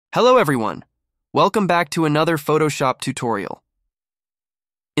Hello everyone! Welcome back to another Photoshop tutorial.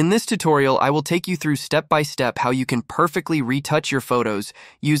 In this tutorial, I will take you through step-by-step how you can perfectly retouch your photos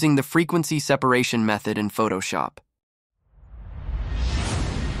using the frequency separation method in Photoshop.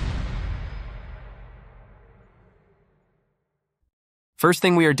 First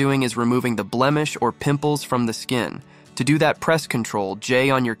thing we are doing is removing the blemish or pimples from the skin. To do that, press Ctrl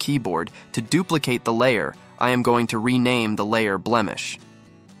J on your keyboard. To duplicate the layer, I am going to rename the layer Blemish.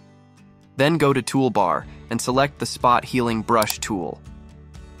 Then go to Toolbar and select the Spot Healing Brush tool.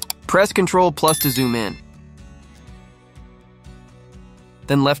 Press Ctrl+ to zoom in.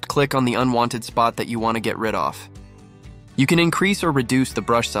 Then left-click on the unwanted spot that you want to get rid of. You can increase or reduce the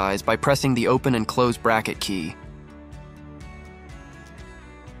brush size by pressing the open and close bracket key.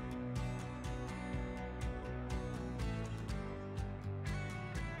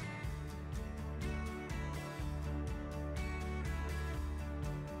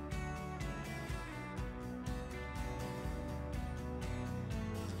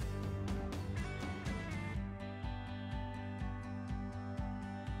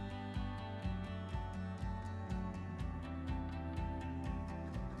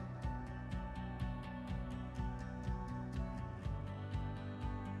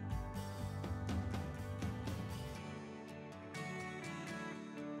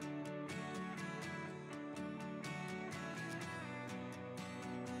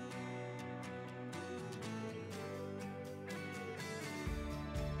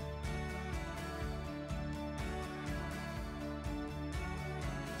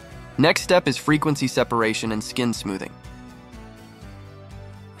 Next step is frequency separation and skin smoothing.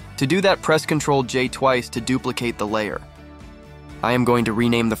 To do that, press Ctrl J twice to duplicate the layer. I am going to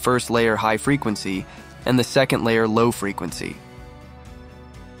rename the first layer High Frequency and the second layer Low Frequency.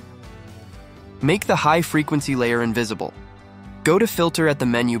 Make the High Frequency layer invisible. Go to Filter at the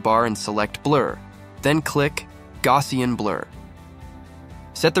menu bar and select Blur, then click Gaussian Blur.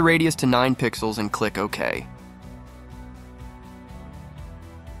 Set the radius to 9 pixels and click OK.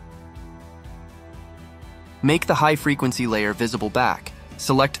 Make the High Frequency layer visible back.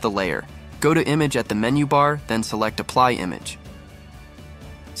 Select the layer. Go to Image at the menu bar, then select Apply Image.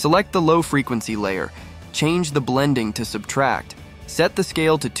 Select the Low Frequency layer. Change the blending to Subtract. Set the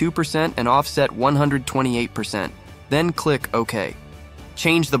scale to 2% and offset 128%. Then click OK.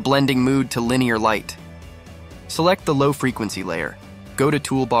 Change the blending mood to Linear Light. Select the Low Frequency layer. Go to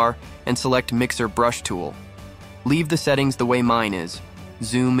Toolbar and select Mixer Brush Tool. Leave the settings the way mine is.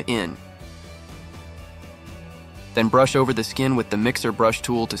 Zoom in. Then brush over the skin with the Mixer Brush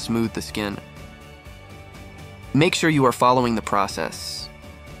tool to smooth the skin. Make sure you are following the process.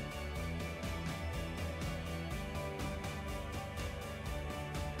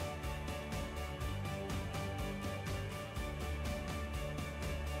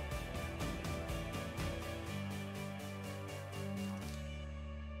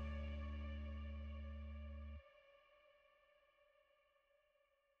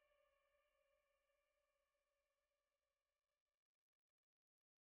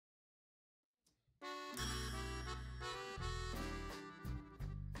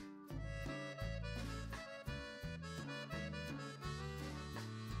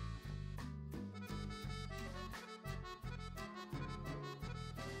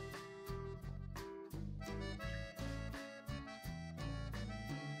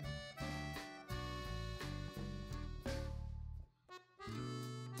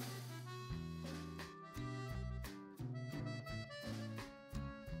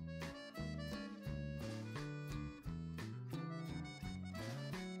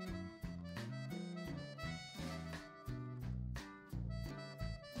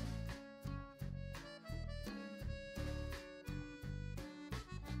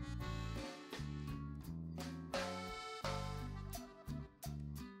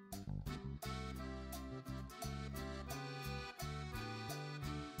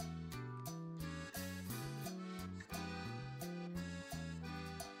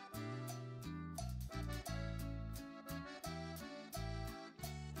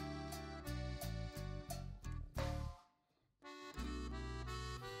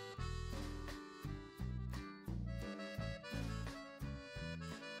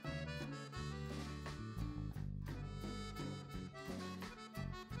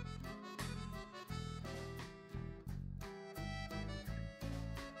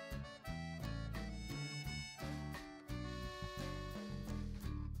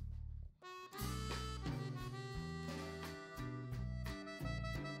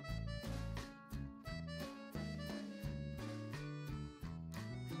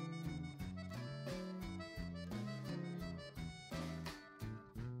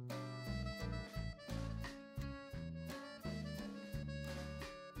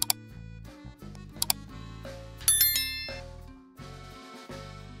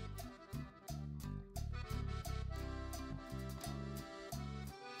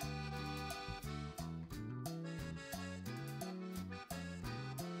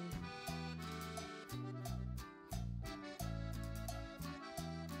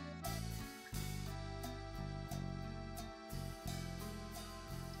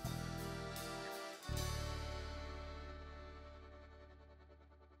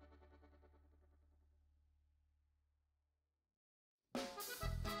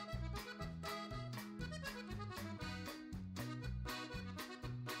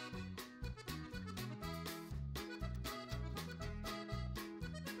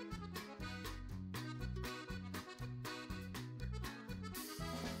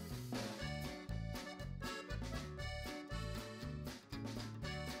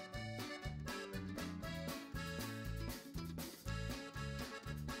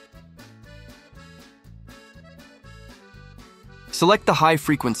 Select the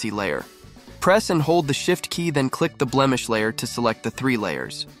high-frequency layer. Press and hold the Shift key, then click the blemish layer to select the 3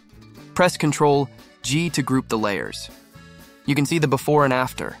 layers. Press Ctrl-G to group the layers. You can see the before and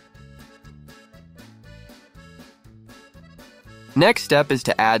after. Next step is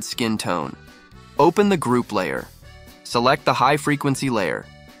to add skin tone. Open the group layer. Select the high-frequency layer.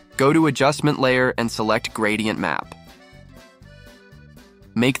 Go to Adjustment layer and select Gradient Map.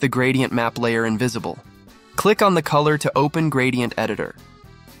 Make the gradient map layer invisible. Click on the color to open Gradient Editor.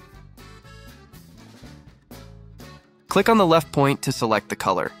 Click on the left point to select the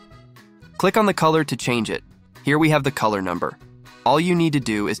color. Click on the color to change it. Here we have the color number. All you need to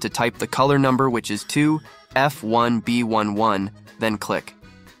do is to type the color number, which is 2F1B11, then click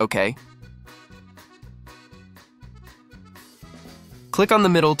OK. Click on the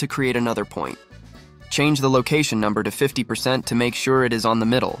middle to create another point. Change the location number to 50% to make sure it is on the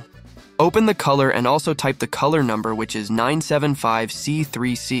middle. Open the color and also type the color number, which is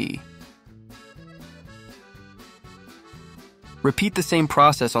 975C3C. Repeat the same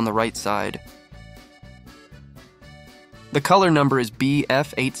process on the right side. The color number is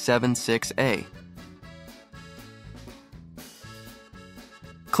BF876A.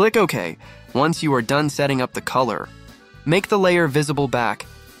 Click OK. Once you are done setting up the color, make the layer visible back,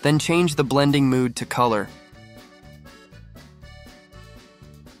 then change the blending mood to color.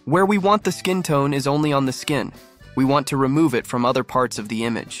 Where we want the skin tone is only on the skin. We want to remove it from other parts of the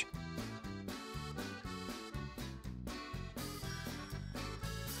image.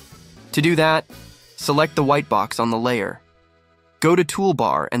 To do that, select the white box on the layer. Go to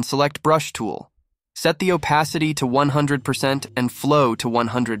Toolbar and select Brush Tool. Set the opacity to 100% and flow to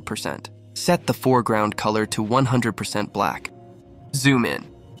 100%. Set the foreground color to 100% black. Zoom in.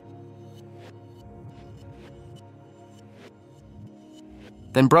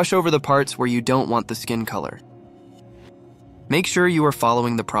 Then brush over the parts where you don't want the skin color. Make sure you are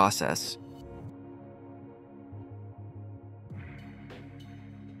following the process.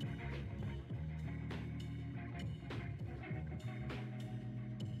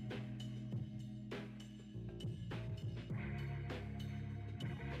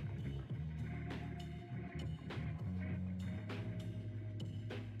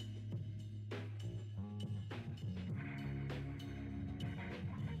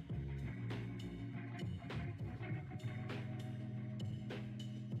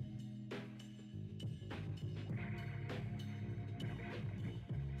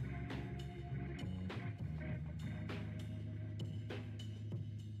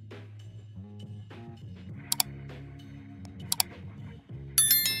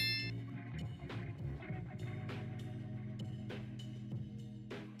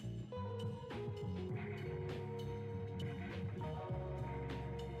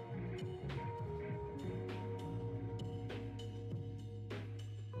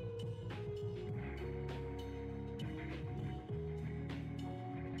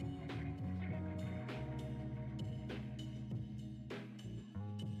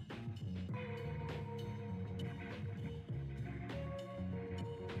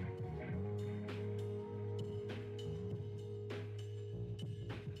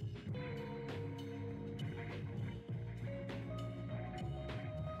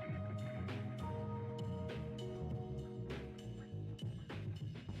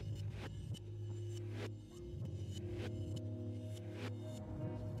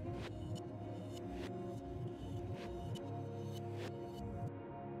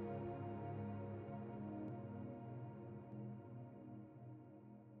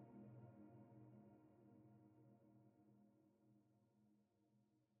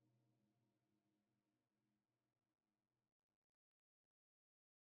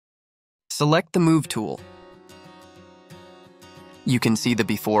 Select the Move tool. You can see the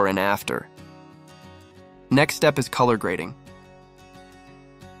before and after. Next step is color grading.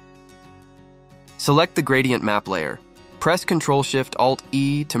 Select the gradient map layer. Press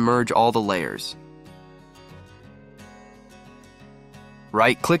Ctrl-Shift-Alt-E to merge all the layers.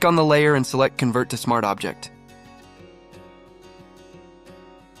 Right-click on the layer and select Convert to Smart Object.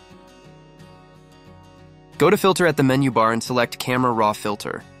 Go to Filter at the menu bar and select Camera Raw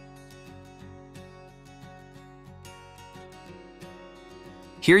Filter.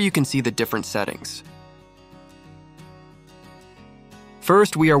 Here you can see the different settings.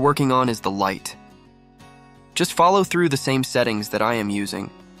 First we are working on is the light. Just follow through the same settings that I am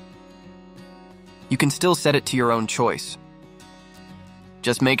using. You can still set it to your own choice.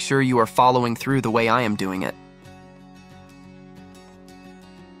 Just make sure you are following through the way I am doing it.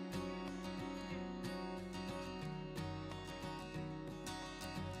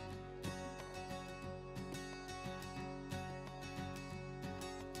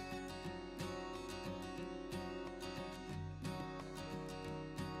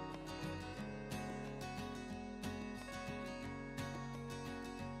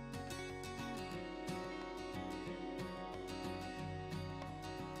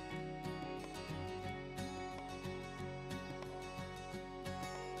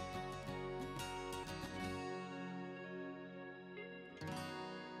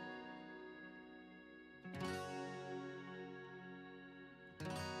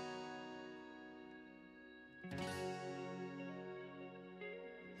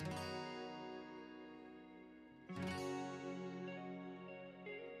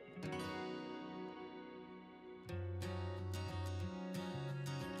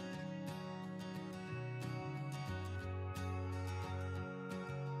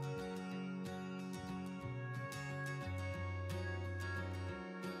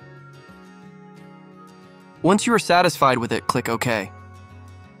 Once you are satisfied with it, click OK.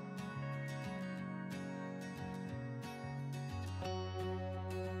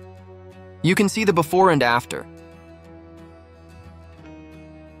 You can see the before and after.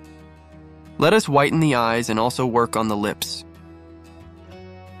 Let us whiten the eyes and also work on the lips.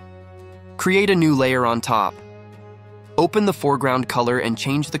 Create a new layer on top. Open the foreground color and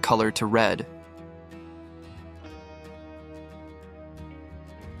change the color to red.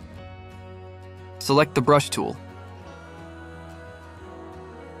 Select the brush tool.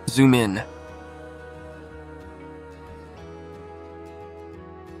 Zoom in.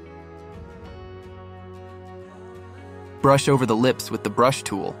 Brush over the lips with the brush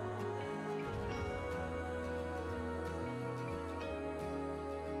tool.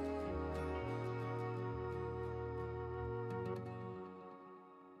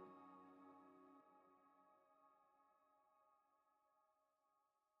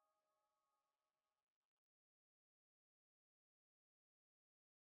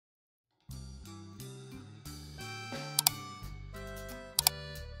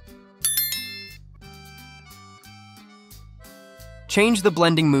 Change the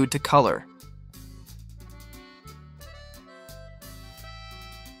blending mood to color.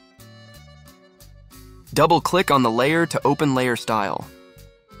 Double-click on the layer to open layer style.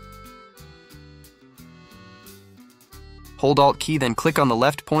 Hold Alt key, then click on the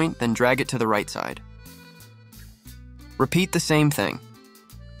left point, then drag it to the right side. Repeat the same thing.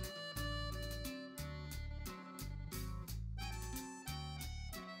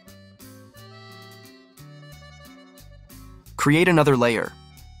 Create another layer.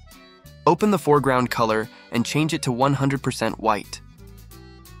 Open the foreground color and change it to 100% white.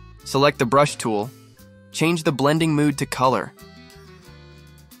 Select the brush tool. Change the blending mood to color.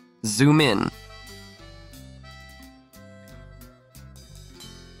 Zoom in.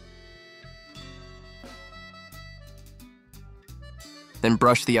 Then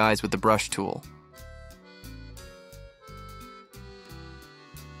brush the eyes with the brush tool.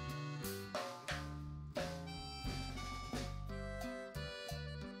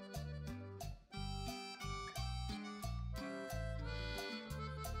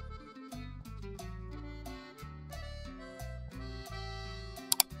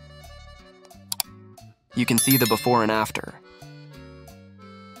 You can see the before and after.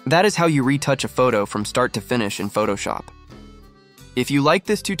 That is how you retouch a photo from start to finish in Photoshop. If you like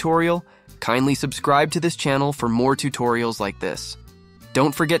this tutorial, kindly subscribe to this channel for more tutorials like this.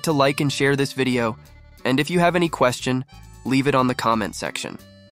 Don't forget to like and share this video, and if you have any question, leave it on the comment section.